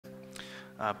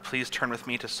please turn with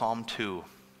me to Psalm 2.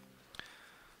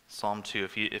 Psalm 2.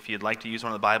 If you'd like to use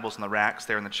one of the Bibles in the racks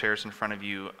there in the chairs in front of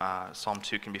you, Psalm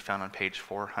 2 can be found on page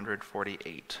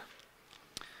 448.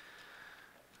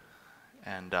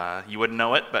 And you wouldn't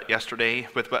know it, but yesterday,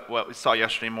 with what we saw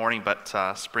yesterday morning,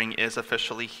 but spring is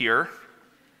officially here.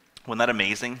 Wasn't that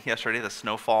amazing yesterday, the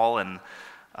snowfall? And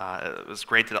it was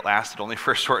great that it lasted only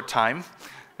for a short time.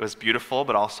 It was beautiful,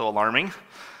 but also alarming.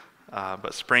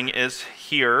 But spring is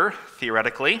here,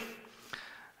 theoretically.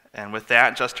 And with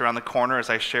that, just around the corner, as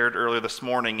I shared earlier this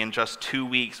morning, in just 2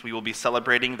 weeks, we will be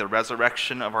celebrating the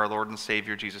resurrection of our Lord and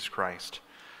Savior, Jesus Christ.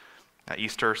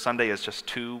 Easter Sunday is just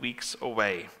 2 weeks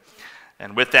away.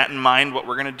 And with that in mind, what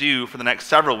we're going to do for the next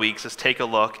several weeks is take a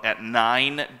look at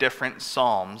 9 different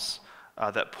psalms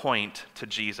that point to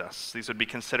Jesus. These would be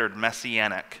considered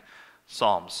messianic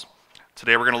psalms.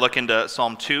 Today we're going to look into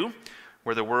Psalm 2,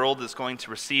 where the world is going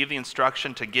to receive the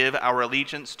instruction to give our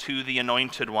allegiance to the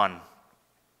Anointed One.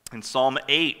 In Psalm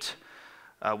 8,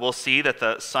 we'll see that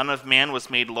the Son of Man was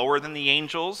made lower than the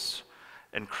angels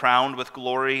and crowned with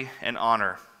glory and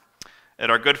honor. At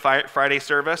our Good Friday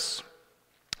service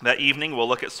that evening, we'll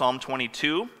look at Psalm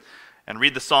 22 and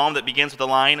read the psalm that begins with the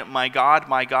line, my God,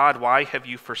 why have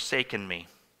you forsaken me?"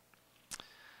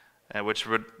 Which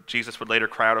Jesus would later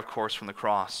cry out, of course, from the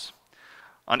cross.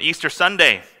 On Easter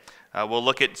Sunday, we'll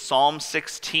look at Psalm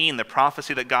 16, the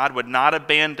prophecy that God would not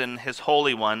abandon his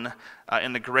Holy One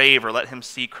in the grave or let him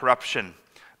see corruption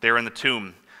there in the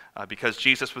tomb, because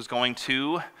Jesus was going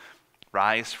to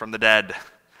rise from the dead.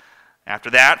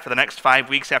 After that, for the next 5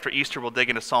 weeks after Easter, we'll dig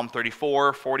into Psalm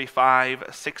 34, 45,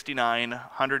 69,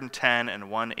 110, and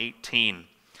 118.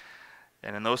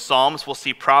 And in those psalms, we'll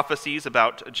see prophecies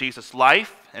about Jesus'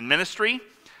 life and ministry,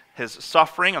 his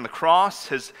suffering on the cross,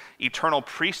 his eternal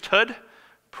priesthood,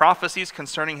 prophecies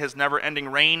concerning his never-ending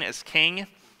reign as king,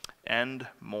 and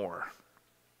more.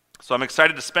 So I'm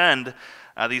excited to spend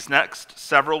these next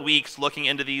several weeks looking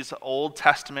into these Old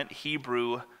Testament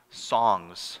Hebrew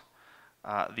songs,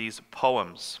 these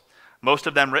poems. Most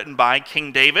of them written by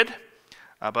King David,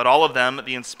 but all of them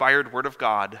the inspired Word of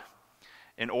God.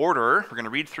 In order, we're going to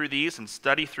read through these and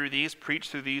study through these, preach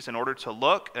through these, in order to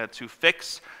look, to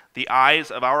fix the eyes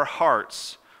of our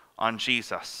hearts on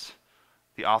Jesus,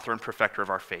 the author and perfecter of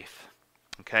our faith.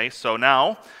 Okay, so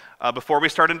now, before we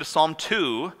start into Psalm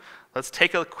 2, let's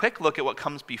take a quick look at what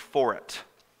comes before it.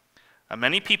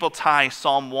 Many people tie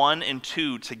Psalm 1 and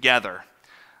 2 together.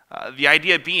 The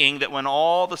idea being that when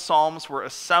all the psalms were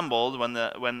assembled, when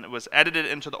it was edited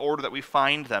into the order that we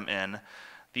find them in,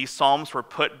 these psalms were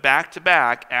put back to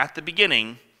back at the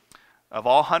beginning of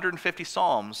all 150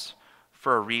 psalms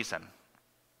for a reason.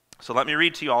 So let me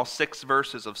read to you all 6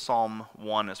 verses of Psalm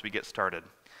 1 as we get started.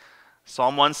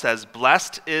 Psalm 1 says,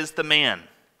 "Blessed is the man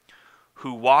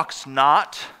who walks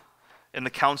not in the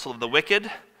counsel of the wicked,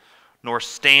 nor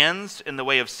stands in the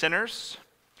way of sinners,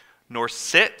 nor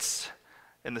sits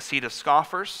in the seat of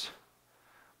scoffers,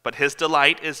 but his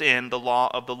delight is in the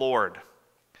law of the Lord.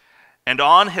 And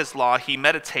on his law he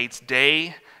meditates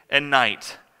day and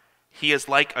night. He is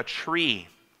like a tree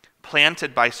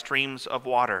planted by streams of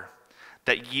water,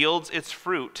 that yields its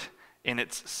fruit in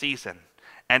its season,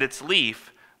 and its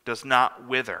leaf does not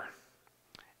wither.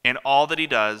 In all that he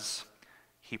does,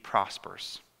 he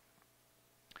prospers.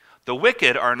 The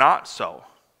wicked are not so,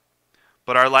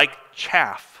 but are like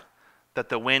chaff that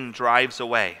the wind drives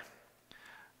away.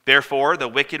 Therefore, the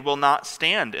wicked will not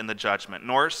stand in the judgment,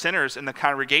 nor sinners in the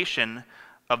congregation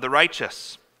of the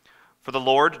righteous. For the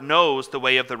Lord knows the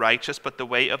way of the righteous, but the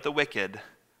way of the wicked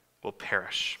will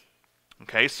perish."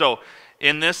 Okay, so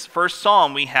in this first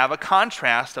psalm, we have a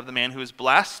contrast of the man who is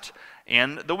blessed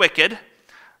and the wicked.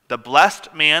 The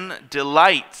blessed man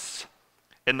delights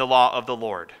in the law of the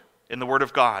Lord, in the word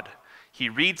of God. He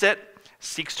reads it,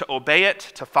 seeks to obey it,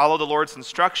 to follow the Lord's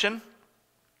instruction.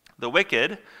 The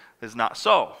wicked is not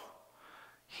so.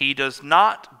 He does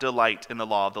not delight in the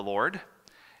law of the Lord,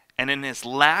 and in his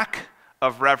lack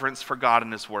of reverence for God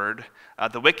and his word,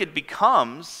 the wicked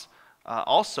becomes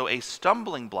also a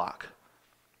stumbling block,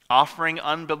 offering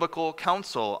unbiblical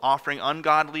counsel, offering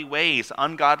ungodly ways,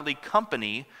 ungodly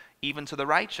company, even to the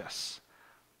righteous.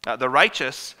 The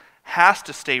righteous has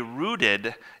to stay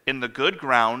rooted in the good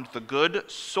ground, the good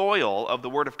soil of the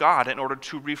Word of God in order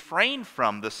to refrain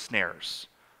from the snares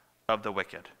of the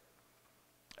wicked.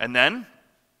 And then,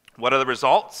 what are the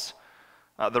results?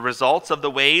 The results of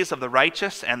the ways of the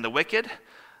righteous and the wicked.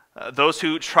 Those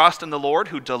who trust in the Lord,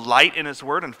 who delight in His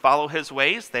Word and follow His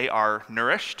ways, they are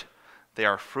nourished, they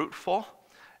are fruitful,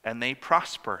 and they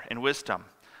prosper in wisdom.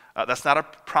 That's not a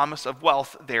promise of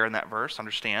wealth there in that verse,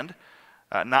 understand.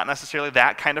 Not necessarily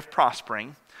that kind of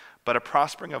prospering, but a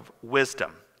prospering of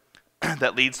wisdom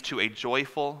that leads to a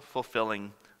joyful,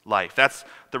 fulfilling life. That's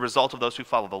the result of those who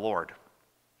follow the Lord.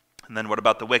 And then what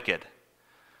about the wicked?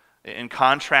 In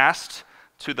contrast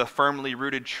to the firmly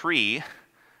rooted tree,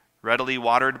 readily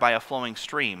watered by a flowing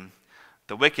stream,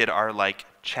 the wicked are like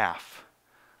chaff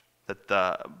that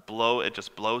it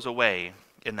just blows away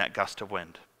in that gust of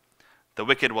wind. The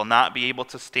wicked will not be able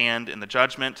to stand in the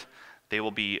judgment. They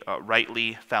will be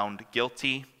rightly found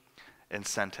guilty and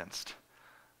sentenced.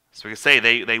 So we can say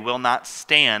they will not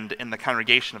stand in the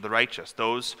congregation of the righteous,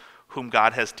 those whom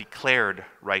God has declared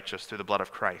righteous through the blood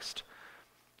of Christ.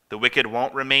 The wicked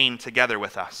won't remain together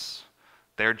with us.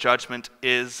 Their judgment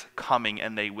is coming,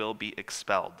 and they will be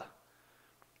expelled.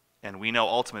 And we know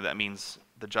ultimately that means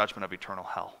the judgment of eternal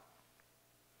hell.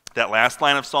 That last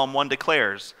line of Psalm 1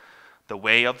 declares, the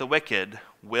way of the wicked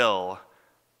will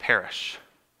perish.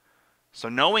 So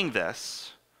knowing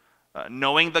this,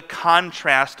 knowing the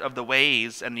contrast of the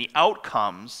ways and the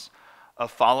outcomes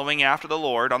of following after the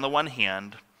Lord on the one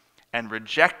hand and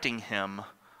rejecting him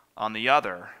on the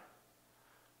other,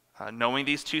 knowing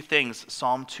these two things,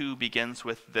 Psalm 2 begins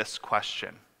with this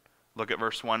question. Look at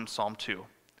verse 1, Psalm 2.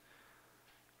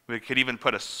 We could even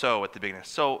put a so at the beginning.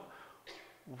 So,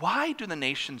 why do the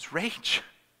nations rage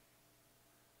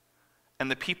and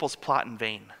the peoples plot in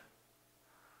vain?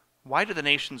 Why do the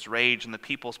nations rage and the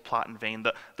peoples plot in vain?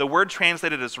 The word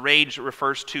translated as rage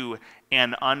refers to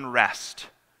an unrest,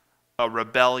 a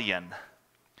rebellion.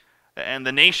 And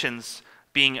the nations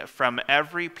being from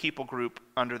every people group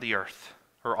under the earth,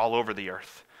 or all over the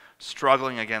earth,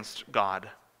 struggling against God.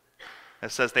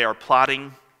 It says they are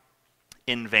plotting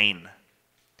in vain.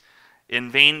 In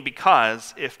vain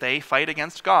because if they fight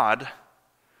against God,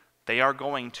 they are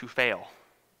going to fail.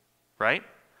 Right?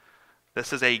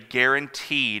 This is a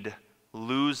guaranteed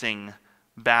losing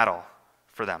battle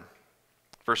for them.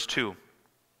 Verse 2.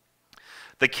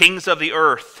 The kings of the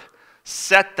earth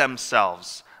set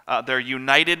themselves. They're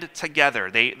united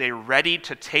together. They're ready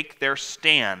to take their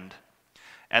stand.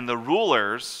 And the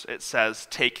rulers, it says,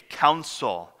 take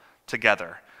counsel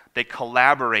together. They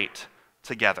collaborate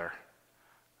together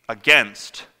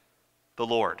against the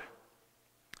Lord.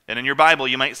 And in your Bible,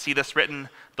 you might see this written,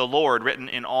 the Lord, written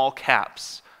in all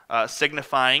caps,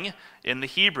 signifying in the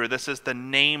Hebrew, this is the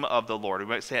name of the Lord. We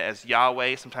might say it as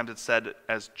Yahweh. Sometimes it's said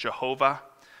as Jehovah.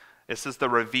 This is the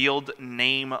revealed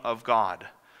name of God.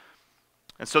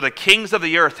 And so the kings of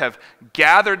the earth have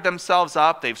gathered themselves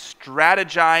up. They've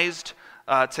strategized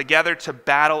together to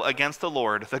battle against the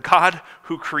Lord, the God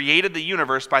who created the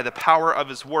universe by the power of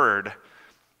his word.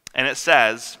 And it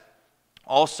says,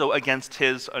 also against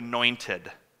his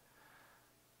anointed.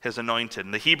 His anointed.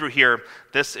 In the Hebrew here,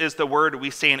 this is the word we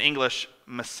say in English,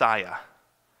 Messiah.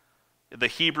 The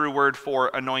Hebrew word for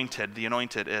anointed, the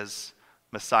anointed is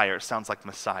Messiah. It sounds like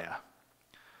Messiah.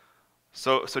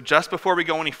 So just before we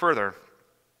go any further,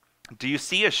 do you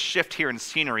see a shift here in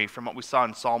scenery from what we saw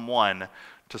in Psalm 1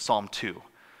 to Psalm 2?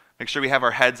 Make sure we have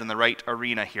our heads in the right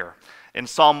arena here. In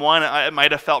Psalm 1, it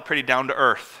might have felt pretty down to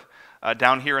earth.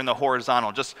 Down here in the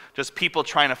horizontal, just people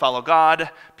trying to follow God,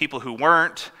 people who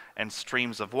weren't, and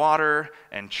streams of water,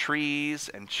 and trees,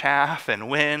 and chaff, and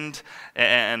wind,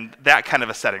 and that kind of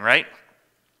a setting, right?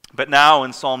 But now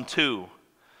in Psalm 2,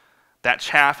 that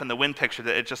chaff and the wind picture,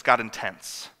 it just got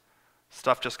intense.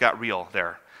 Stuff just got real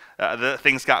there. The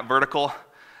things got vertical,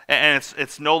 and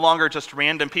it's no longer just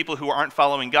random people who aren't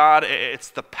following God.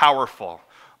 It's the powerful,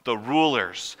 the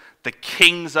rulers, the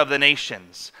kings of the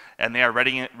nations, and they are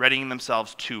readying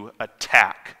themselves to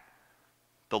attack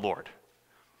the Lord.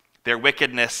 Their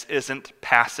wickedness isn't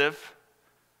passive.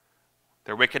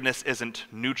 Their wickedness isn't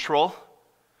neutral.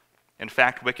 In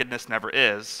fact, wickedness never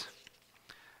is.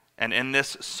 And in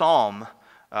this psalm,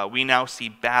 we now see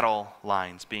battle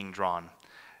lines being drawn,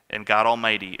 and God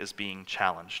Almighty is being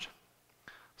challenged.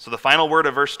 So the final word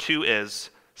of verse 2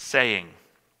 is saying.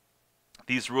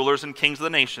 These rulers and kings of the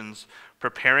nations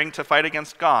preparing to fight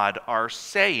against God are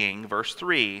saying, verse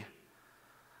 3,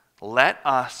 let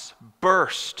us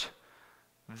burst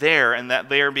there, and that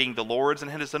there being the Lord's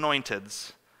and his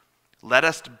anointeds, let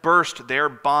us burst their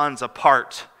bonds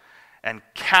apart and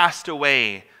cast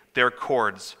away their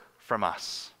cords from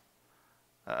us.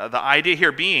 The idea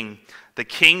here being the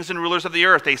kings and rulers of the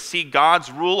earth, they see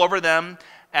God's rule over them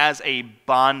as a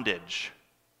bondage.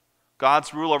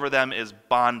 God's rule over them is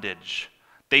bondage.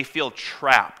 They feel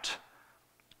trapped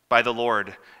by the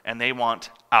Lord, and they want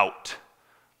out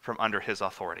from under his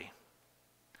authority.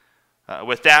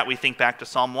 With that, we think back to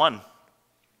Psalm 1.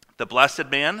 The blessed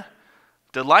man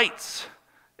delights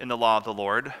in the law of the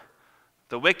Lord.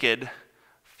 The wicked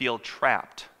feel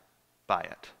trapped by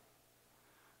it.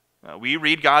 We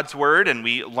read God's word and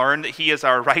we learn that he is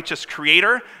our righteous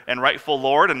creator and rightful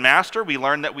Lord and master. We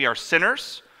learn that we are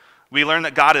sinners. We learn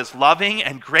that God is loving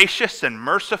and gracious and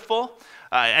merciful,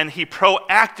 and he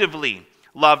proactively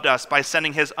loved us by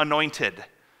sending his anointed,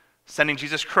 sending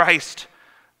Jesus Christ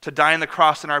to die on the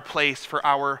cross in our place for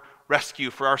our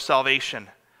rescue, for our salvation.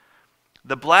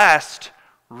 The blessed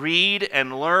read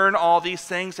and learn all these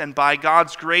things, and by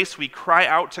God's grace we cry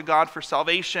out to God for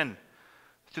salvation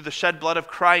through the shed blood of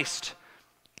Christ,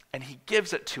 and he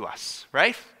gives it to us,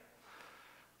 right?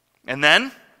 And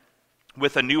then,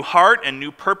 with a new heart and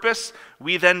new purpose,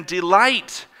 we then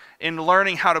delight in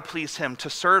learning how to please him, to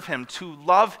serve him, to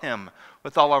love him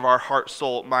with all of our heart,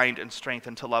 soul, mind, and strength,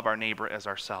 and to love our neighbor as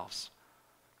ourselves.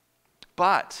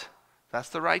 But, that's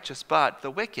the righteous, but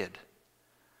the wicked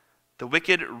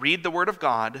read the word of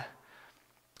God,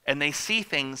 and they see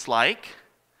things like,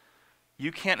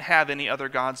 you can't have any other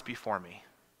gods before me.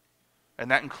 And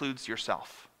that includes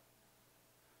yourself.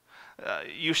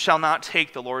 You shall not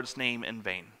take the Lord's name in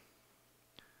vain.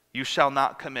 You shall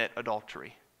not commit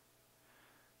adultery.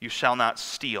 You shall not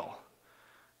steal.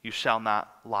 You shall not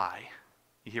lie.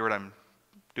 You hear what I'm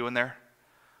doing there?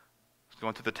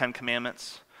 Going through the 10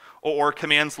 Commandments. Or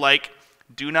commands like,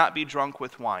 do not be drunk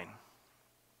with wine.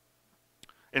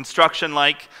 Instruction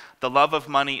like, the love of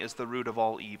money is the root of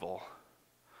all evil.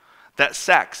 That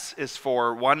sex is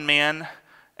for one man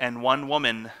and one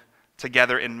woman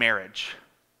together in marriage.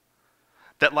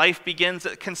 That life begins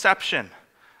at conception,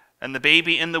 and the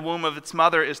baby in the womb of its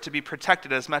mother is to be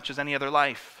protected as much as any other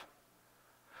life.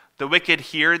 The wicked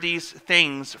hear these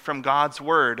things from God's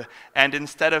word, and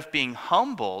instead of being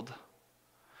humbled,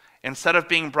 instead of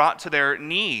being brought to their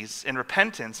knees in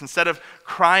repentance, instead of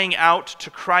crying out to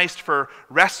Christ for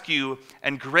rescue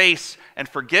and grace and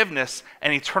forgiveness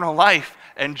and eternal life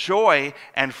and joy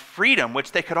and freedom,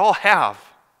 which they could all have,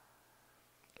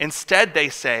 instead they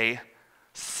say,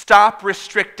 stop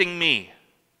restricting me.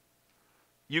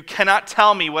 You cannot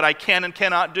tell me what I can and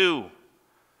cannot do.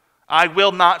 I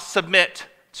will not submit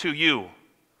to you.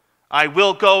 I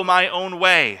will go my own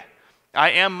way.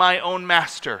 I am my own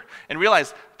master. And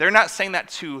realize, they're not saying that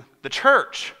to the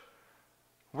church.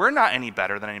 We're not any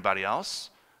better than anybody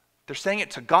else. They're saying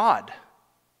it to God.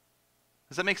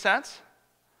 Does that make sense?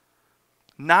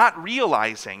 Not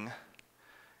realizing,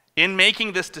 in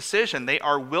making this decision, they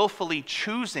are willfully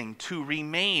choosing to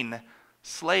remain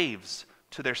slaves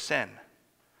to their sin.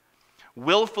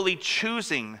 Willfully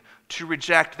choosing to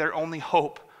reject their only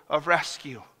hope of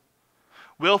rescue.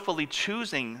 Willfully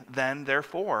choosing, then,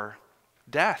 therefore,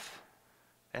 death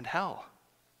and hell.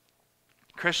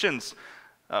 Christians,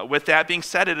 with that being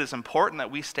said, it is important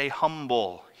that we stay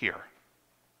humble here.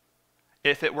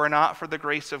 If it were not for the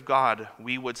grace of God,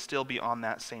 we would still be on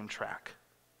that same track.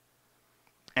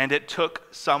 And it took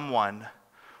someone,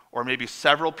 or maybe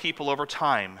several people over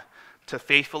time, to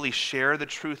faithfully share the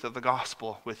truth of the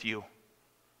gospel with you.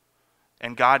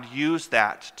 And God used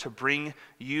that to bring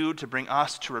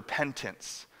us to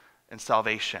repentance and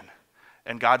salvation.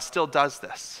 And God still does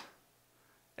this.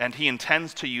 And he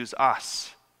intends to use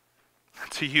us,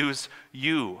 to use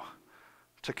you,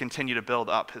 to continue to build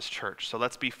up his church. So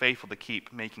let's be faithful to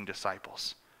keep making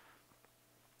disciples.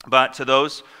 But to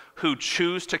those who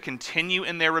choose to continue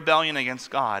in their rebellion against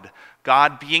God,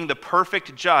 God being the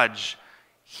perfect judge,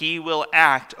 he will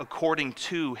act according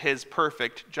to his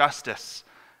perfect justice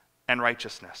and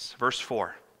righteousness. Verse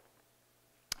 4.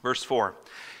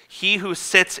 He who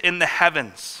sits in the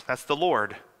heavens, that's the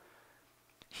Lord,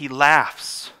 he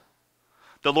laughs.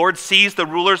 The Lord sees the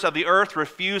rulers of the earth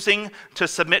refusing to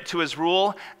submit to his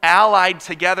rule, allied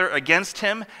together against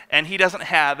him, and he doesn't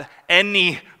have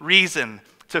any reason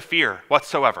to fear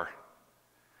whatsoever.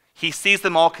 He sees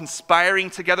them all conspiring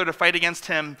together to fight against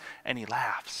him, and he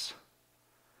laughs.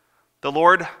 The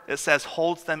Lord, it says,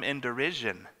 holds them in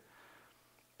derision.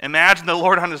 Imagine the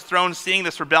Lord on his throne seeing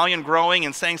this rebellion growing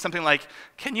and saying something like,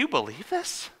 can you believe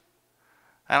this?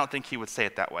 I don't think he would say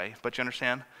it that way, but you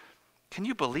understand? Can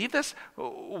you believe this?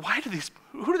 Who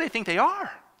do they think they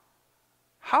are?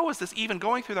 How is this even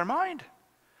going through their mind?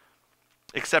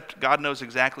 Except God knows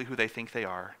exactly who they think they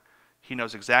are. He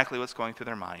knows exactly what's going through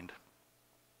their mind.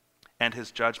 And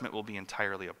his judgment will be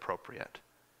entirely appropriate.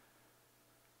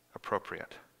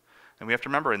 And we have to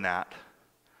remember in that,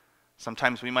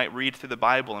 sometimes we might read through the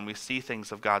Bible and we see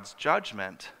things of God's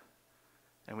judgment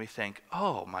and we think,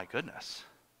 oh my goodness.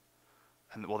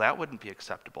 And well, that wouldn't be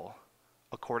acceptable.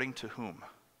 According to whom?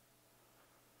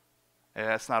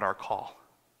 That's not our call.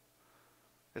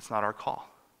 It's not our call.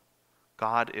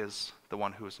 God is the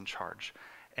one who is in charge.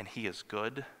 And he is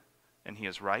good and he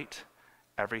is right.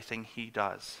 Everything he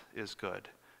does is good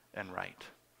and right.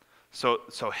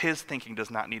 So his thinking does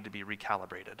not need to be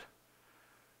recalibrated.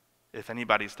 If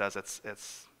anybody's does,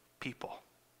 it's people,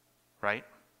 right?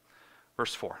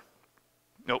 Verse 4.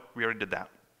 Nope, we already did that.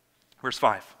 Verse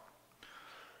 5.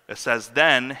 It says,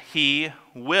 then he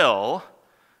will,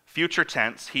 future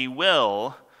tense, he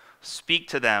will speak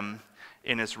to them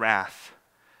in his wrath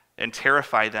and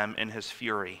terrify them in his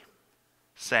fury,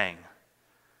 saying,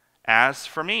 as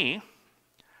for me,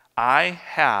 I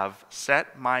have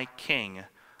set my king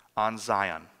on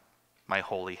Zion, my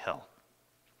holy hill.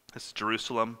 This is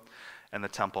Jerusalem and the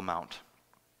Temple Mount.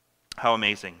 How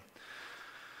amazing.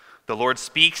 The Lord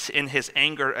speaks in his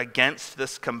anger against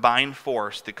this combined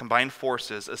force, the combined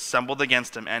forces assembled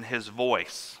against him, and his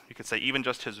voice, you could say even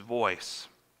just his voice,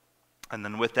 and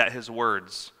then with that his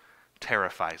words,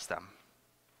 terrifies them.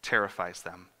 Terrifies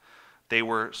them. They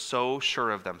were so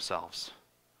sure of themselves,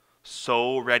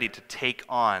 so ready to take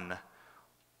on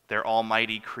their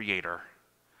almighty creator,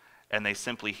 and they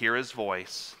simply hear his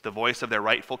voice, the voice of their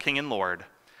rightful king and Lord,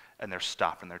 and they're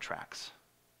stopped in their tracks.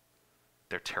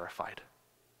 They're terrified.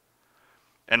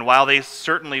 And while they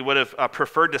certainly would have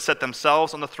preferred to set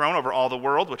themselves on the throne over all the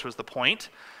world, which was the point,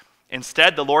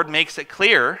 instead the Lord makes it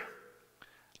clear,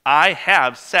 I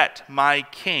have set my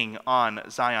king on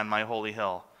Zion, my holy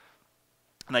hill.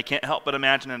 And I can't help but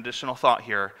imagine an additional thought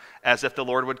here, as if the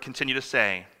Lord would continue to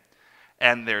say,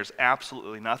 and there's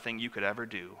absolutely nothing you could ever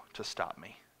do to stop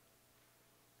me.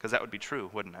 Because that would be true,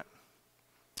 wouldn't it?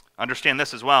 Understand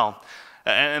this as well.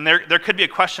 And there could be a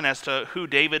question as to who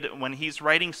David, when he's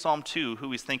writing Psalm 2,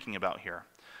 who he's thinking about here.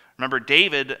 Remember,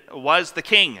 David was the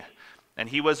king, and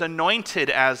he was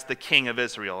anointed as the king of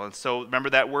Israel. And so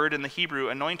remember that word in the Hebrew,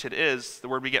 anointed, is the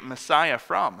word we get Messiah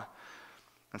from.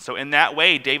 And so in that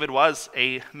way, David was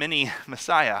a mini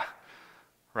Messiah,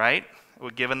 right?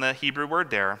 Given the Hebrew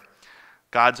word there,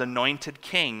 God's anointed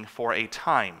king for a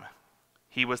time.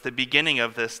 He was the beginning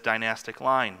of this dynastic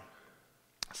line.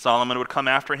 Solomon would come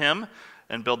after him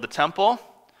and build the temple,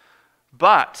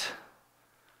 but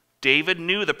David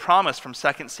knew the promise from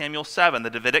 2 Samuel 7, the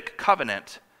Davidic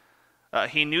covenant.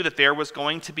 He knew that there was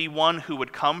going to be one who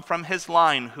would come from his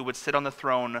line who would sit on the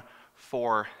throne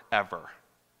forever.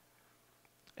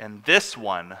 And this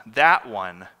one, that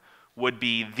one, would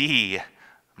be the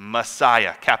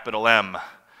Messiah, capital M,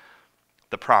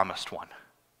 the promised one.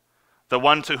 The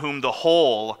one to whom the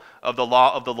whole of the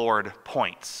law of the Lord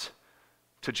points,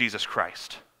 to Jesus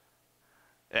Christ.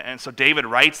 And so David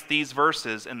writes these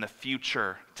verses in the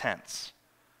future tense.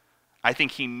 I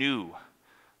think he knew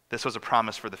this was a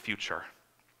promise for the future.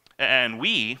 And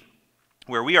we,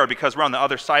 where we are, because we're on the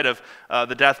other side of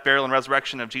the death, burial, and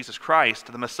resurrection of Jesus Christ,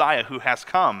 the Messiah who has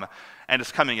come and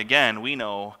is coming again, we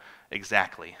know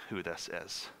exactly who this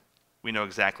is. We know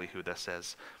exactly who this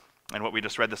is. And what we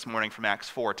just read this morning from Acts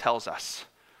 4 tells us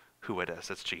who it is.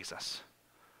 It's Jesus.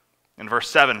 In verse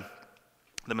 7,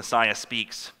 the Messiah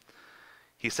speaks.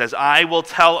 He says, I will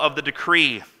tell of the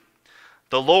decree.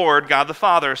 The Lord, God the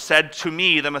Father, said to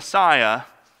me, the Messiah,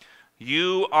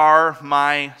 you are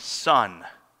my son.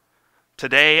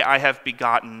 Today I have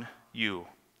begotten you.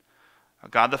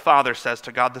 God the Father says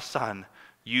to God the Son,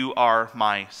 you are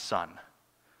my son.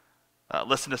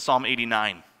 Listen to Psalm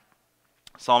 89.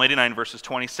 Psalm 89, verses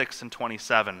 26 and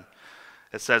 27.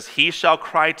 It says, he shall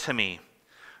cry to me,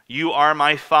 you are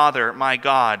my Father, my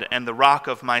God, and the rock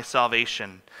of my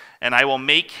salvation, and I will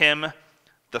make him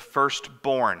the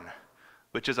firstborn,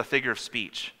 which is a figure of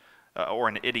speech, or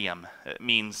an idiom. It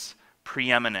means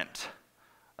preeminent.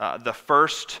 The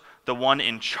first, the one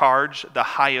in charge, the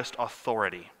highest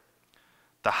authority,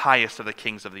 the highest of the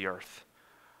kings of the earth.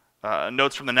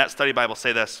 Notes from the Net Study Bible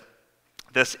say this.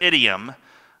 This idiom,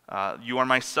 you are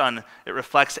my son, it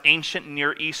reflects ancient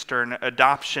Near Eastern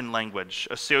adoption language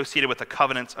associated with the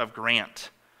covenants of grant,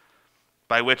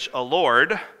 by which a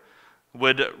lord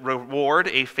would reward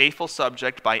a faithful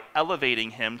subject by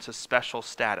elevating him to special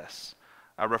status,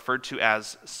 referred to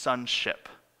as sonship.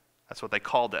 That's what they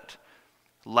called it.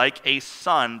 Like a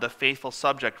son, the faithful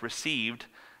subject received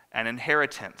an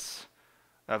inheritance,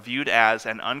 viewed as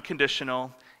an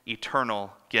unconditional,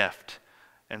 eternal gift.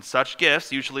 And such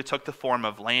gifts usually took the form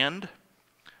of land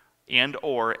and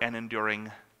or an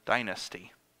enduring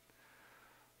dynasty.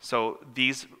 So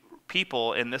these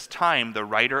people in this time, the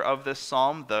writer of this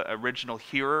psalm, the original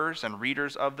hearers and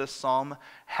readers of this psalm,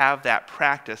 have that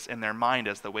practice in their mind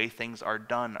as the way things are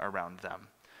done around them.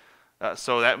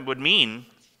 So that would mean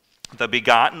the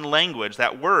begotten language,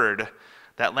 that word,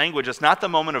 that language is not the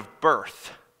moment of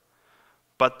birth.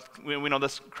 But we know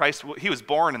this, Christ, he was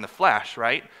born in the flesh,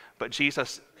 right? But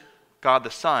Jesus, God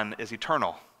the Son, is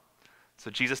eternal.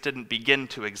 So Jesus didn't begin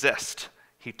to exist.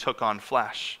 He took on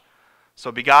flesh.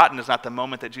 So begotten is not the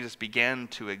moment that Jesus began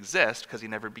to exist, because he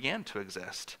never began to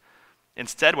exist.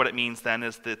 Instead, what it means then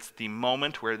is that it's the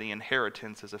moment where the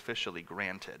inheritance is officially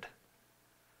granted.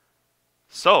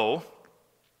 So,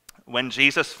 when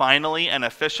Jesus finally and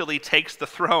officially takes the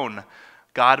throne,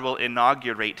 God will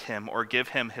inaugurate him or give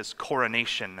him his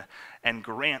coronation and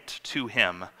grant to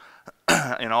him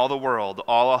in all the world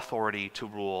all authority to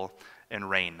rule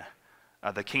and reign.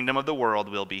 The kingdom of the world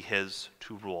will be his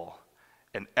to rule,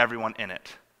 and everyone in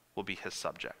it will be his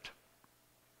subject.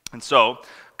 And so,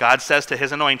 God says to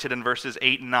his anointed in verses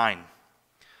 8 and 9,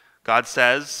 God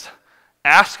says,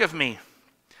 "Ask of me,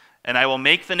 and I will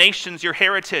make the nations your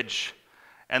heritage,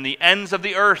 and the ends of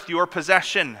the earth your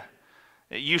possession.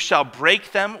 You shall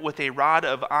break them with a rod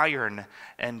of iron,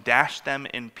 and dash them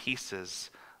in pieces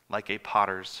like a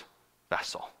potter's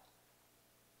vessel."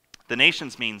 The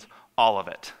nations means all of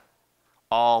it.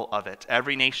 All of it.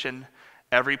 Every nation,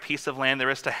 every piece of land there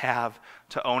is to have,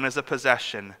 to own as a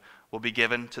possession, will be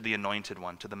given to the anointed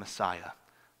one, to the Messiah,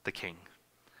 the King.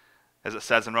 As it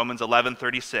says in Romans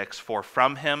 11:36, "For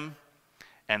from him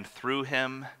and through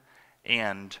him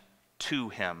and to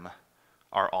him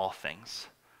are all things.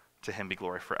 To him be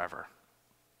glory forever."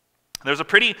 There's a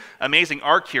pretty amazing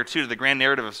arc here, too, to the grand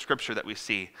narrative of Scripture that we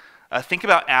see. Think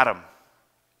about Adam.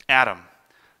 Adam,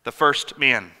 the first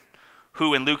man,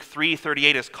 who in Luke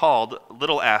 3:38 is called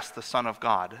little s, the Son of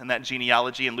God. And that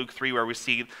genealogy in Luke 3 where we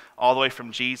see all the way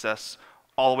from Jesus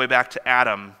all the way back to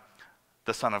Adam,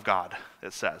 the Son of God,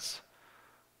 it says.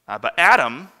 But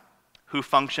Adam, who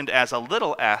functioned as a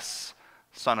little s,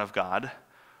 Son of God,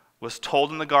 was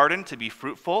told in the garden to be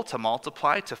fruitful, to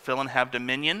multiply, to fill and have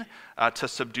dominion, to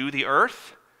subdue the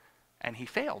earth, and he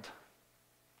failed.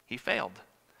 He failed.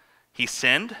 He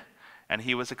sinned, and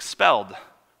he was expelled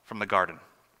from the garden.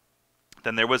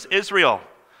 Then there was Israel,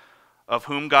 of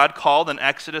whom God called in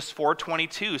Exodus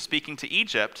 4:22, speaking to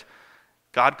Egypt,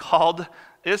 God called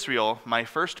Israel my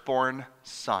firstborn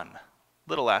son,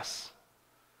 little s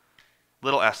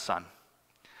son.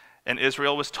 And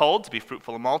Israel was told to be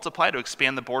fruitful and multiply, to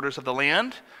expand the borders of the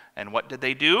land. And what did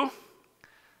they do?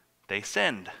 They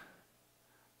sinned.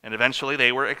 And eventually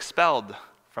they were expelled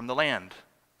from the land,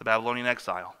 the Babylonian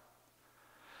exile.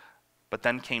 But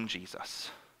then came Jesus,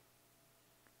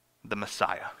 the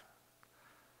Messiah,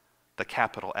 the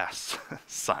capital S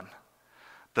Son,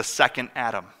 the second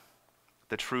Adam,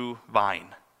 the true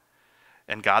vine.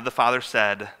 And God the Father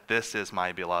said, "This is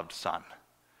my beloved Son,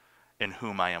 in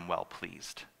whom I am well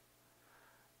pleased."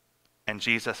 And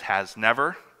Jesus has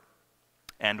never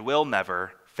and will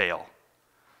never fail.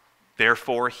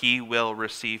 Therefore, he will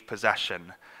receive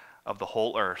possession of the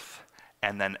whole earth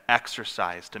and then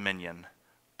exercise dominion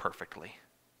perfectly.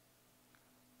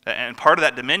 And part of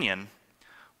that dominion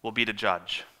will be to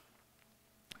judge.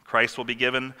 Christ will be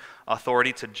given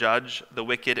authority to judge the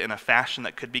wicked in a fashion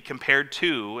that could be compared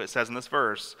to, it says in this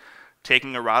verse,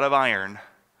 taking a rod of iron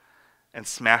and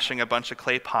smashing a bunch of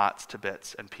clay pots to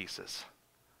bits and pieces.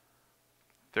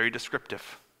 Very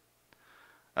descriptive.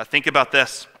 Think about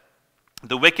this.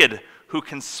 The wicked who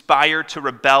conspire to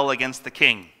rebel against the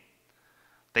king,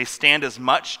 they stand as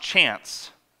much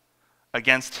chance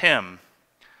against him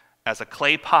as a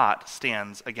clay pot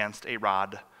stands against a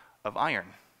rod of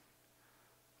iron.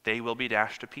 They will be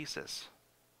dashed to pieces.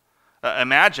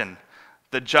 Imagine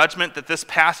the judgment that this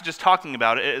passage is talking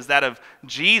about is that of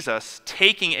Jesus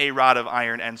taking a rod of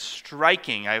iron and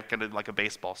striking, I've got it like a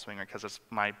baseball swinger because it's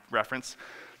my reference,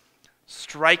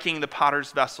 striking the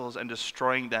potter's vessels and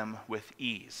destroying them with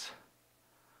ease.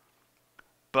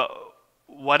 But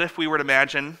what if we were to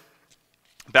imagine,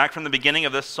 back from the beginning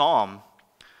of this psalm,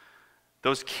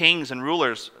 those kings and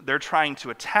rulers, they're trying to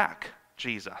attack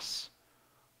Jesus.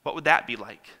 What would that be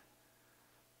like?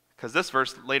 Because this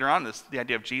verse later on is the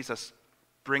idea of Jesus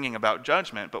bringing about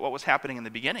judgment, but what was happening in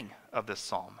the beginning of this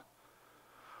psalm?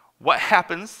 What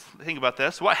happens, think about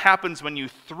this, what happens when you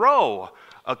throw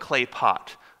a clay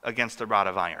pot against a rod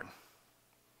of iron?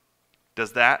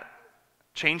 Does that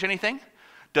change anything?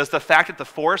 Does the fact that the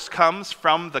force comes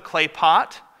from the clay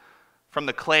pot, from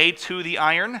the clay to the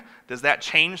iron, does that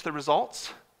change the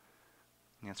results?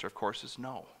 The answer, of course, is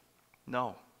no.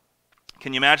 No.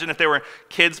 Can you imagine if there were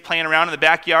kids playing around in the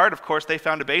backyard? Of course, they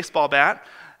found a baseball bat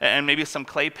and maybe some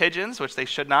clay pigeons, which they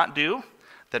should not do.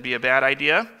 That'd be a bad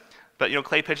idea. But,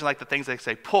 clay pigeons like the things they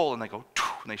say pull, and they go,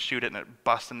 and they shoot it, and it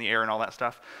busts in the air and all that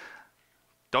stuff.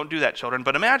 Don't do that, children.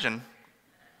 But imagine.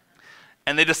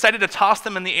 And they decided to toss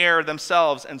them in the air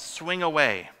themselves and swing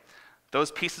away.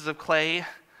 Those pieces of clay,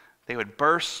 they would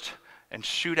burst and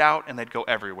shoot out, and they'd go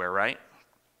everywhere, right?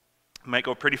 Might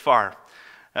go pretty far.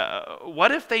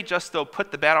 What if they just, though,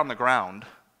 put the bat on the ground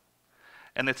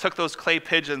And they took those clay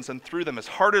pigeons and threw them as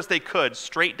hard as they could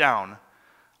straight down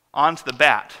onto the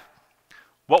bat.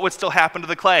 What would still happen to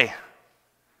the clay?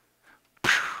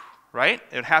 Right?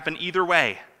 It would happen either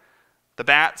way. The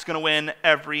bat's going to win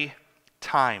every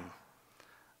time.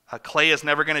 Clay is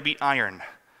never going to beat iron,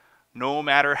 no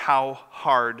matter how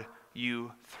hard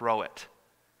you throw it.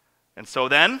 And so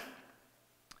then,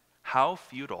 how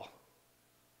futile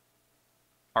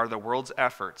are the world's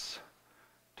efforts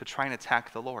to try and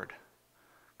attack the Lord?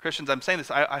 Christians, I'm saying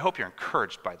this, I hope you're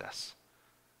encouraged by this.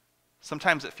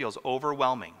 Sometimes it feels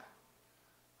overwhelming,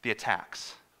 the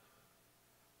attacks,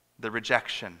 the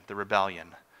rejection, the rebellion,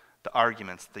 the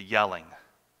arguments, the yelling.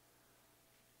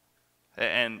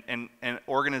 And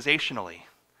organizationally,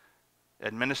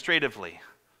 administratively,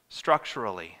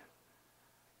 structurally,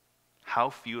 how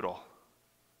futile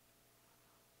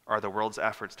are the world's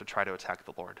efforts to try to attack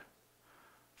the Lord?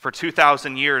 For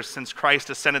 2,000 years, since Christ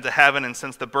ascended to heaven and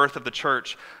since the birth of the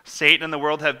church, Satan and the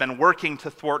world have been working to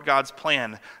thwart God's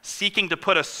plan, seeking to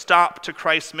put a stop to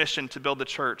Christ's mission to build the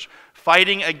church,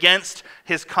 fighting against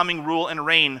his coming rule and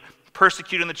reign,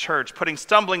 persecuting the church, putting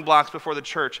stumbling blocks before the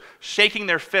church, shaking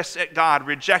their fists at God,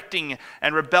 rejecting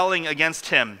and rebelling against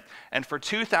him. And for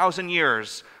 2,000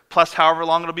 years, plus however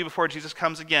long it'll be before Jesus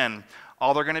comes again,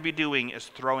 all they're going to be doing is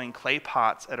throwing clay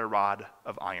pots at a rod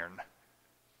of iron,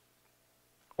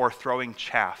 or throwing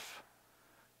chaff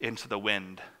into the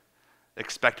wind,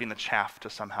 expecting the chaff to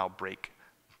somehow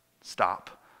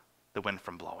stop the wind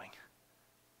from blowing.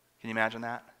 Can you imagine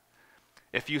that?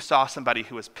 If you saw somebody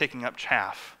who was picking up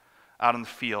chaff out in the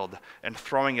field and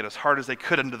throwing it as hard as they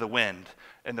could into the wind,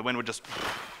 and the wind would just,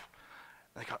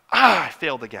 they go, I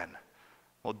failed again.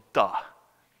 Well, duh.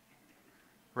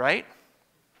 Right?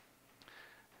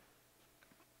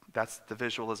 That's the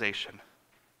visualization.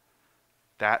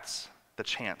 That's the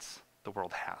chance the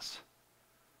world has.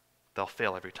 They'll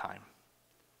fail every time.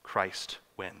 Christ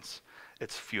wins.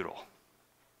 It's futile.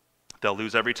 They'll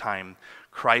lose every time.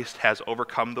 Christ has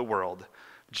overcome the world.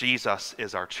 Jesus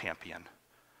is our champion.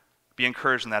 Be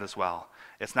encouraged in that as well.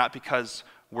 It's not because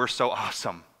we're so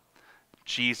awesome.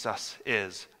 Jesus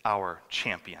is our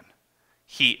champion.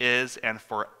 He is and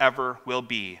forever will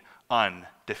be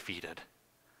undefeated.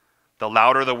 The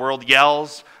louder the world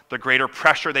yells, the greater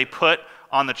pressure they put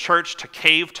on the church to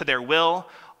cave to their will.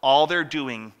 All they're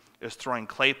doing is throwing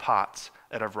clay pots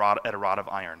at a rod of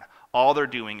iron. All they're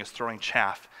doing is throwing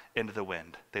chaff into the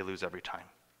wind. They lose every time.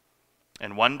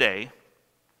 And one day,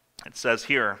 it says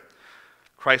here,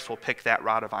 Christ will pick that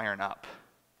rod of iron up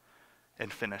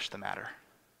and finish the matter,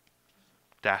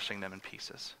 dashing them in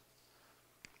pieces.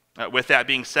 With that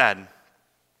being said,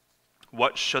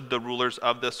 what should the rulers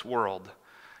of this world,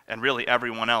 and really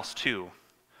everyone else too,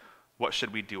 what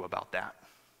should we do about that?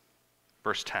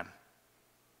 Verse 10.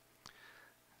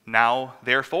 Now,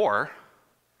 therefore,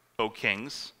 O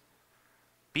kings,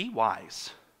 be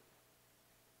wise.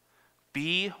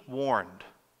 Be warned,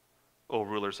 O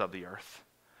rulers of the earth.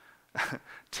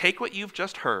 Take what you've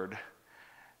just heard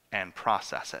and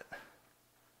process it.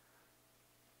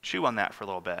 Chew on that for a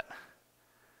little bit.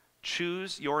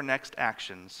 Choose your next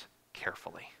actions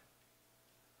carefully.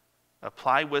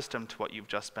 Apply wisdom to what you've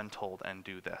just been told and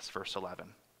do this. Verse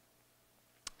 11.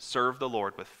 Serve the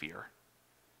Lord with fear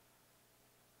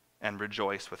and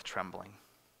rejoice with trembling.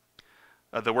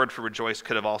 The word for rejoice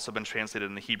could have also been translated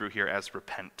in the Hebrew here as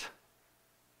repent.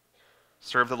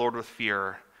 Serve the Lord with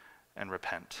fear and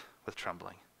repent with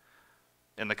trembling.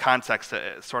 In the context,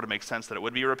 it sort of makes sense that it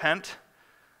would be repent,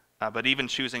 but even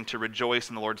choosing to rejoice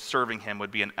in the Lord, serving him,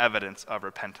 would be an evidence of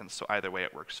repentance, so either way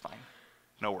it works fine.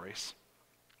 No worries.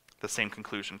 The same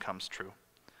conclusion comes true.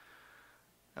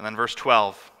 And then verse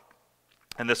 12,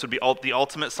 and this would be the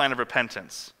ultimate sign of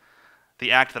repentance,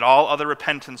 the act that all other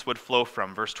repentance would flow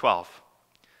from. Verse 12,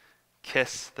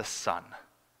 kiss the Son,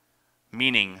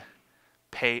 meaning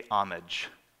pay homage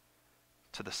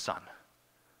to the Son.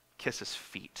 Kiss his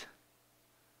feet.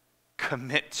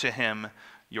 Commit to him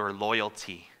your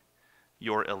loyalty,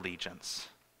 your allegiance.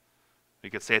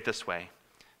 We could say it this way,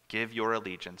 give your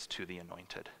allegiance to the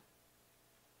Anointed.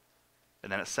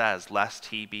 And then it says, lest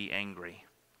he be angry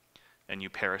and you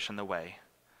perish in the way,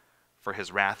 for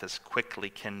his wrath is quickly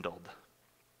kindled.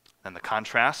 And the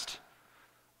contrast,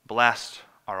 blessed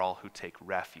are all who take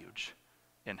refuge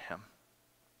in him.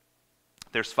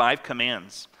 There's 5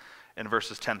 commands in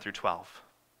verses 10 through 12.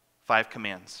 5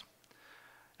 commands.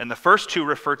 And the first 2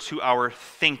 refer to our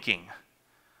thinking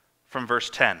from verse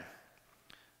 10.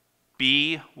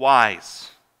 Be wise.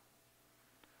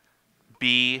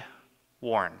 Be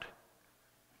warned.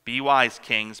 Be wise,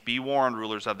 kings. Be warned,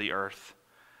 rulers of the earth.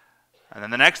 And then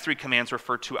the next three commands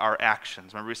refer to our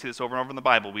actions. Remember, we see this over and over in the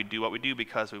Bible. We do what we do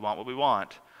because we want what we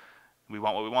want. We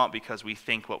want what we want because we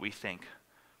think what we think.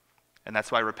 And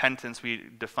that's why repentance, we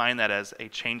define that as a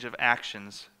change of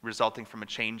actions resulting from a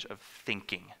change of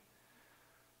thinking.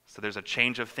 So there's a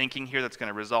change of thinking here that's going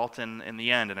to result in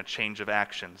the end in a change of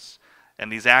actions. And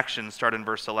these actions start in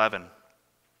verse 11.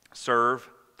 Serve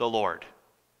the Lord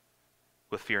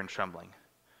with fear and trembling.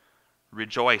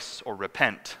 Rejoice or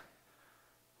repent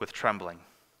with trembling.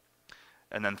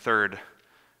 And then third,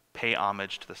 pay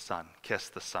homage to the Son. Kiss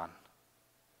the Son.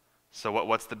 So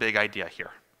what's the big idea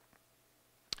here?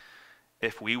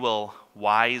 If we will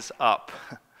wise up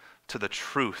to the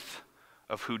truth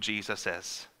of who Jesus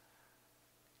is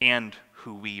and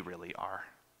who we really are,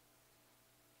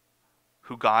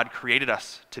 who God created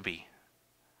us to be,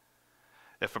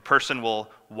 if a person will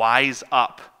wise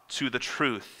up to the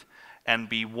truth and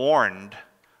be warned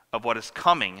of what is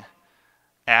coming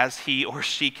as he or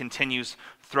she continues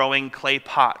throwing clay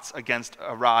pots against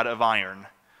a rod of iron,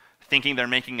 thinking they're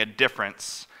making a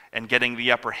difference and getting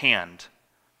the upper hand,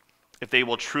 if they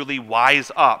will truly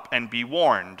wise up and be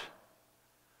warned,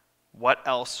 what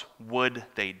else would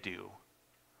they do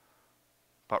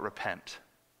but repent,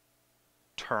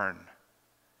 turn,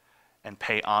 and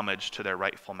pay homage to their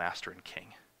rightful master and king,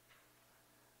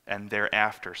 and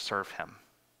thereafter serve him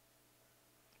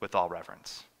with all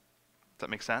reverence? Does that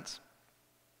make sense?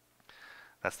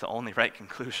 That's the only right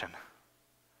conclusion.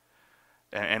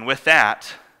 And with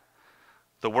that,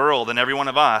 the world and every one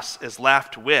of us is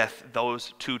left with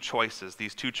these two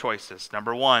choices.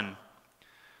 Number one,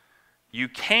 you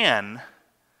can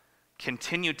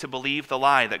continue to believe the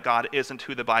lie that God isn't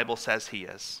who the Bible says he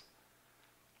is,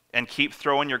 and keep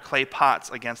throwing your clay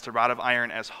pots against a rod of iron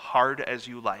as hard as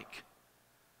you like.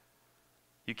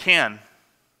 You can,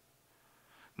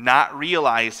 not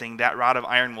realizing that rod of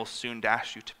iron will soon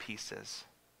dash you to pieces.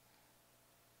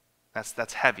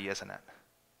 That's heavy, isn't it?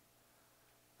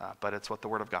 But it's what the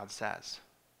Word of God says.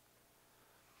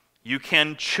 You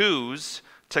can choose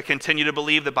to continue to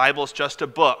believe the Bible is just a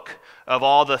book of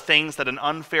all the things that an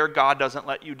unfair God doesn't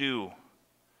let you do,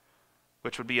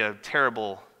 which would be a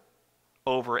terrible,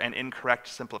 over and incorrect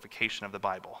simplification of the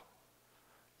Bible.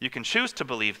 You can choose to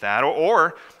believe that,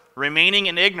 or remaining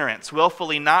in ignorance,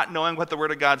 willfully not knowing what the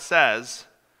Word of God says.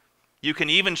 You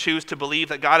can even choose to believe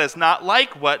that God is not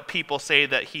like what people say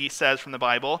that he says from the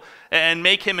Bible, and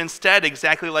make him instead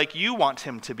exactly like you want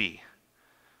him to be,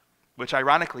 which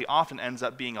ironically often ends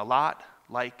up being a lot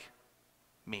like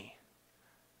me,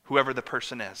 whoever the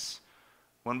person is.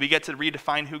 When we get to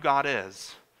redefine who God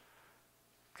is,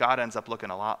 God ends up looking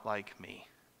a lot like me.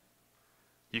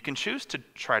 You can choose to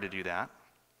try to do that.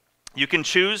 You can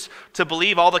choose to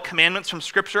believe all the commandments from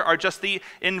Scripture are just the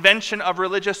invention of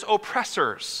religious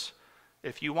oppressors,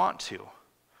 if you want to.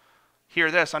 Hear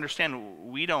this,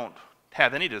 understand, we don't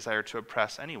have any desire to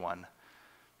oppress anyone.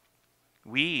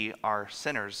 We are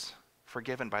sinners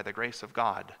forgiven by the grace of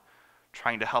God,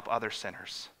 trying to help other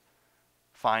sinners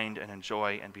find and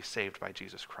enjoy and be saved by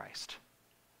Jesus Christ.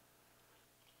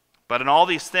 But in all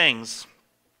these things,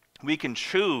 we can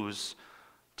choose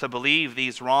to believe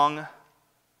these wrong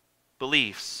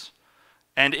beliefs,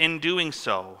 and in doing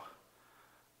so,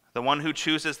 the one who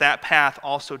chooses that path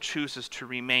also chooses to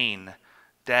remain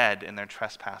dead in their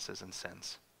trespasses and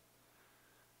sins.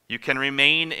 You can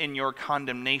remain in your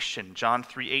condemnation. John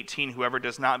 3:18, whoever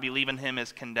does not believe in him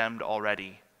is condemned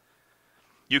already.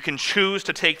 You can choose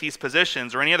to take these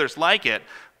positions or any others like it,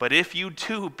 but if you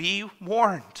do, be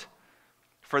warned.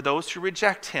 For those who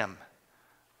reject him,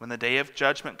 when the day of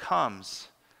judgment comes,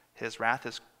 his wrath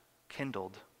is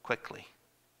kindled quickly.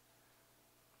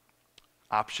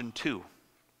 Option 2.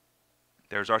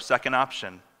 There's our second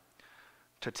option,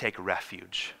 to take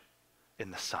refuge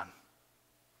in the Son.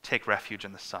 Take refuge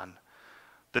in the Son.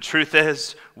 The truth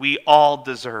is, we all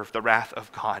deserve the wrath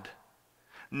of God.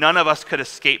 None of us could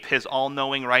escape his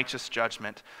all-knowing righteous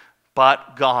judgment,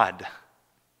 but God.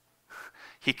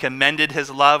 He commended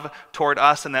his love toward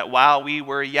us, and that while we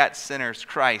were yet sinners,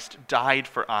 Christ died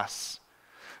for us.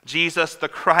 Jesus the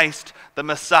Christ, the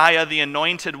Messiah, the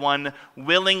Anointed One,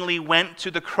 willingly went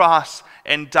to the cross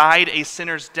and died a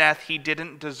sinner's death he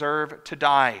didn't deserve to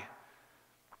die.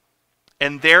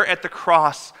 And there at the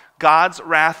cross, God's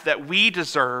wrath that we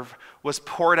deserve was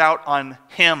poured out on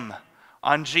him,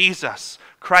 on Jesus,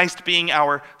 Christ being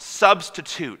our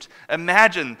substitute.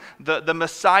 Imagine the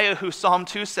Messiah who Psalm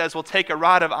 2 says will take a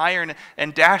rod of iron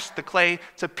and dash the clay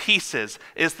to pieces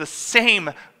is the same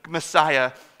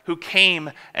Messiah who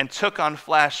came and took on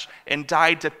flesh and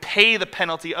died to pay the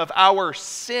penalty of our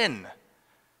sin.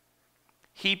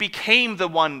 He became the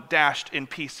one dashed in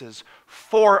pieces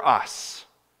for us.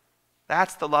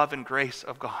 That's the love and grace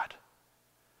of God.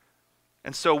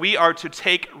 And so we are to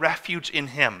take refuge in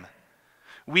him.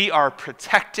 We are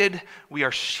protected, we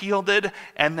are shielded,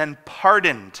 and then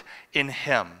pardoned in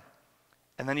him.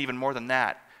 And then even more than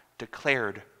that,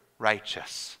 declared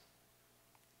righteous.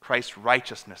 Christ's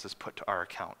righteousness is put to our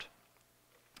account.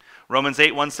 Romans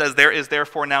 8:1 says, there is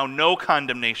therefore now no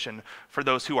condemnation for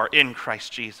those who are in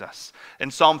Christ Jesus. In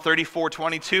Psalm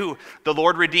 34:22, the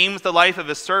Lord redeems the life of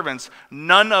his servants.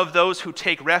 None of those who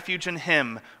take refuge in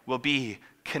him will be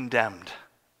condemned.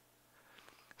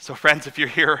 So friends, if you're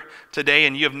here today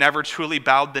and you have never truly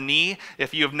bowed the knee,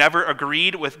 if you have never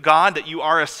agreed with God that you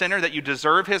are a sinner, that you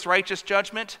deserve his righteous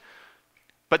judgment,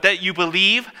 but that you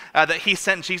believe that he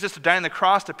sent Jesus to die on the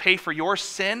cross to pay for your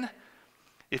sin,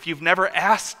 if you've never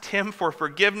asked him for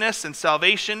forgiveness and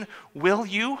salvation, will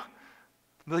you?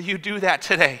 Will you do that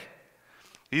today?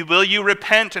 Will you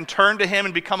repent and turn to him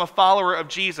and become a follower of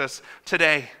Jesus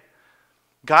today?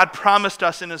 God promised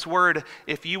us in his word,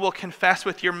 if you will confess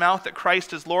with your mouth that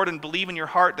Christ is Lord and believe in your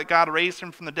heart that God raised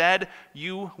him from the dead,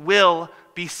 you will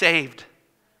be saved.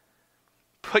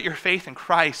 Put your faith in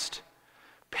Christ.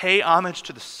 Pay homage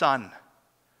to the Son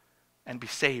and be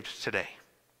saved today.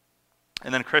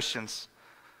 And then Christians,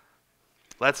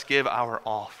 let's give our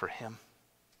all for him.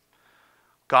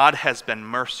 God has been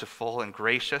merciful and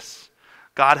gracious.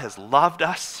 God has loved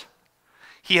us.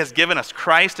 He has given us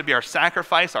Christ to be our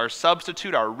sacrifice, our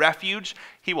substitute, our refuge.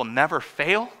 He will never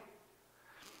fail.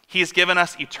 He has given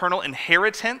us eternal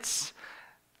inheritance,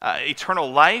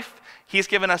 eternal life. He's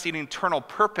given us an eternal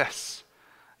purpose,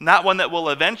 not one that we'll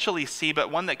eventually see, but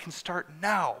one that can start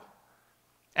now.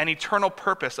 An eternal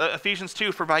purpose. Ephesians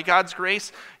 2, for by God's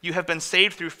grace you have been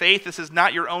saved through faith. This is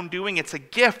not your own doing. It's a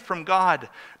gift from God,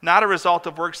 not a result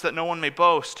of works that no one may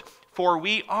boast. For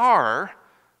we are,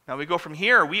 now we go from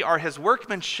here, we are his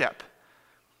workmanship,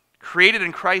 created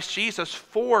in Christ Jesus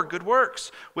for good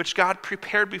works, which God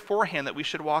prepared beforehand that we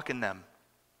should walk in them.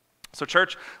 So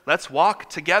church, let's walk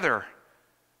together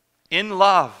in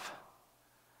love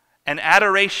and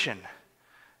adoration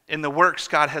in the works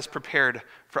God has prepared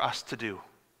for us to do,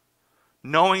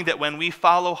 knowing that when we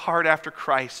follow hard after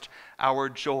Christ, our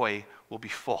joy will be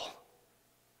full.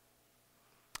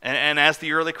 And as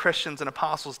the early Christians and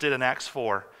apostles did in Acts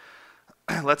 4,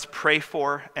 let's pray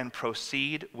for and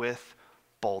proceed with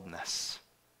boldness.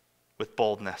 With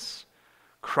boldness.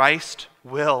 Christ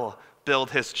will build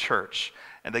his church,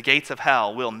 and the gates of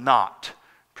hell will not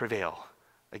prevail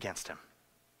against him.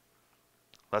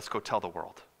 Let's go tell the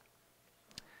world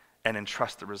and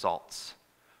entrust the results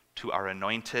to our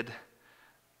anointed,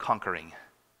 conquering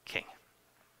King.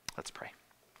 Let's pray.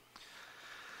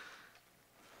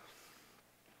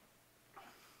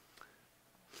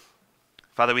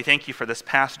 Father, we thank you for this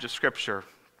passage of Scripture.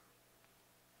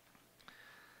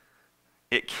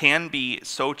 It can be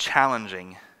so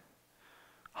challenging,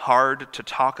 hard to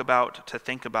talk about, to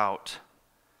think about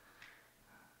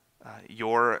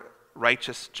your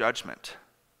righteous judgment,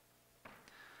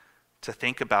 to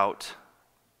think about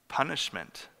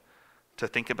punishment, to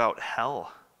think about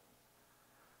hell.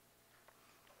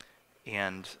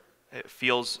 And it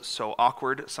feels so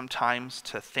awkward sometimes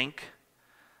to think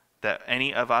that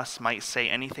any of us might say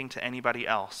anything to anybody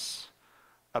else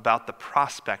about the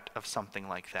prospect of something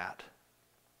like that.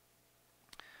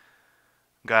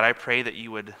 God, I pray that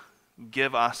you would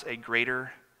give us a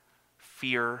greater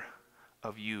fear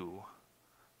of you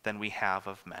than we have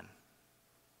of men.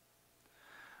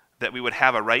 That we would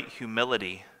have a right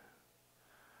humility,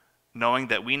 knowing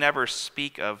that we never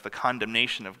speak of the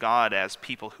condemnation of God as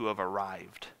people who have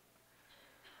arrived.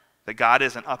 That God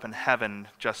isn't up in heaven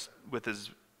just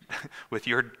with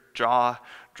your jaw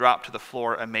dropped to the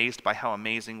floor, amazed by how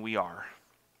amazing we are.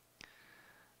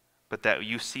 But that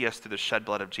you see us through the shed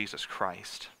blood of Jesus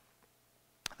Christ.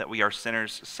 That we are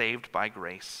sinners saved by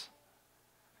grace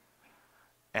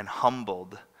and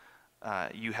humbled.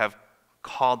 You have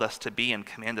called us to be and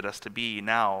commanded us to be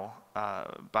now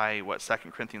by what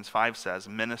 2 Corinthians 5 says,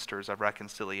 ministers of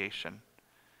reconciliation.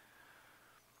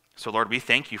 So Lord, we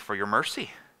thank you for your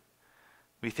mercy.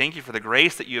 We thank you for the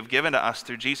grace that you have given to us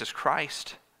through Jesus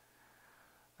Christ.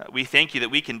 We thank you that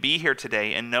we can be here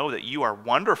today and know that you are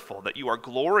wonderful, that you are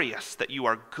glorious, that you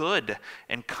are good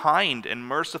and kind and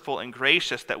merciful and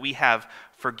gracious, that we have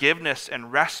forgiveness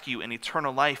and rescue and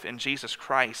eternal life in Jesus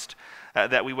Christ,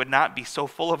 that we would not be so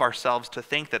full of ourselves to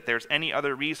think that there's any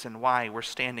other reason why we're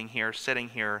standing here, sitting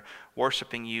here,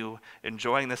 worshiping you,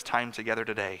 enjoying this time together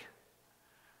today.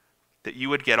 That you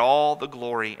would get all the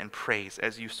glory and praise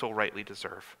as you so rightly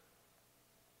deserve.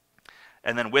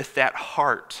 And then with that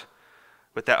heart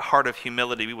of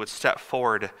humility, we would step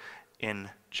forward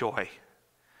in joy,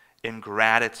 in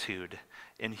gratitude,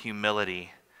 in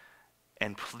humility,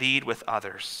 and plead with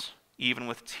others, even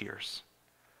with tears,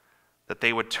 that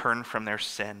they would turn from their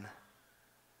sin,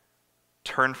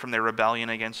 turn from their rebellion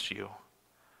against you,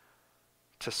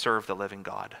 to serve the living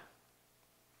God,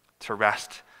 to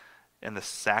rest in the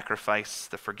sacrifice,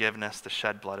 the forgiveness, the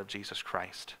shed blood of Jesus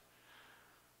Christ.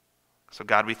 So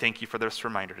God, we thank you for this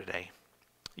reminder today.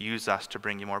 Use us to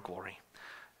bring you more glory.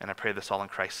 And I pray this all in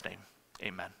Christ's name.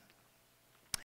 Amen.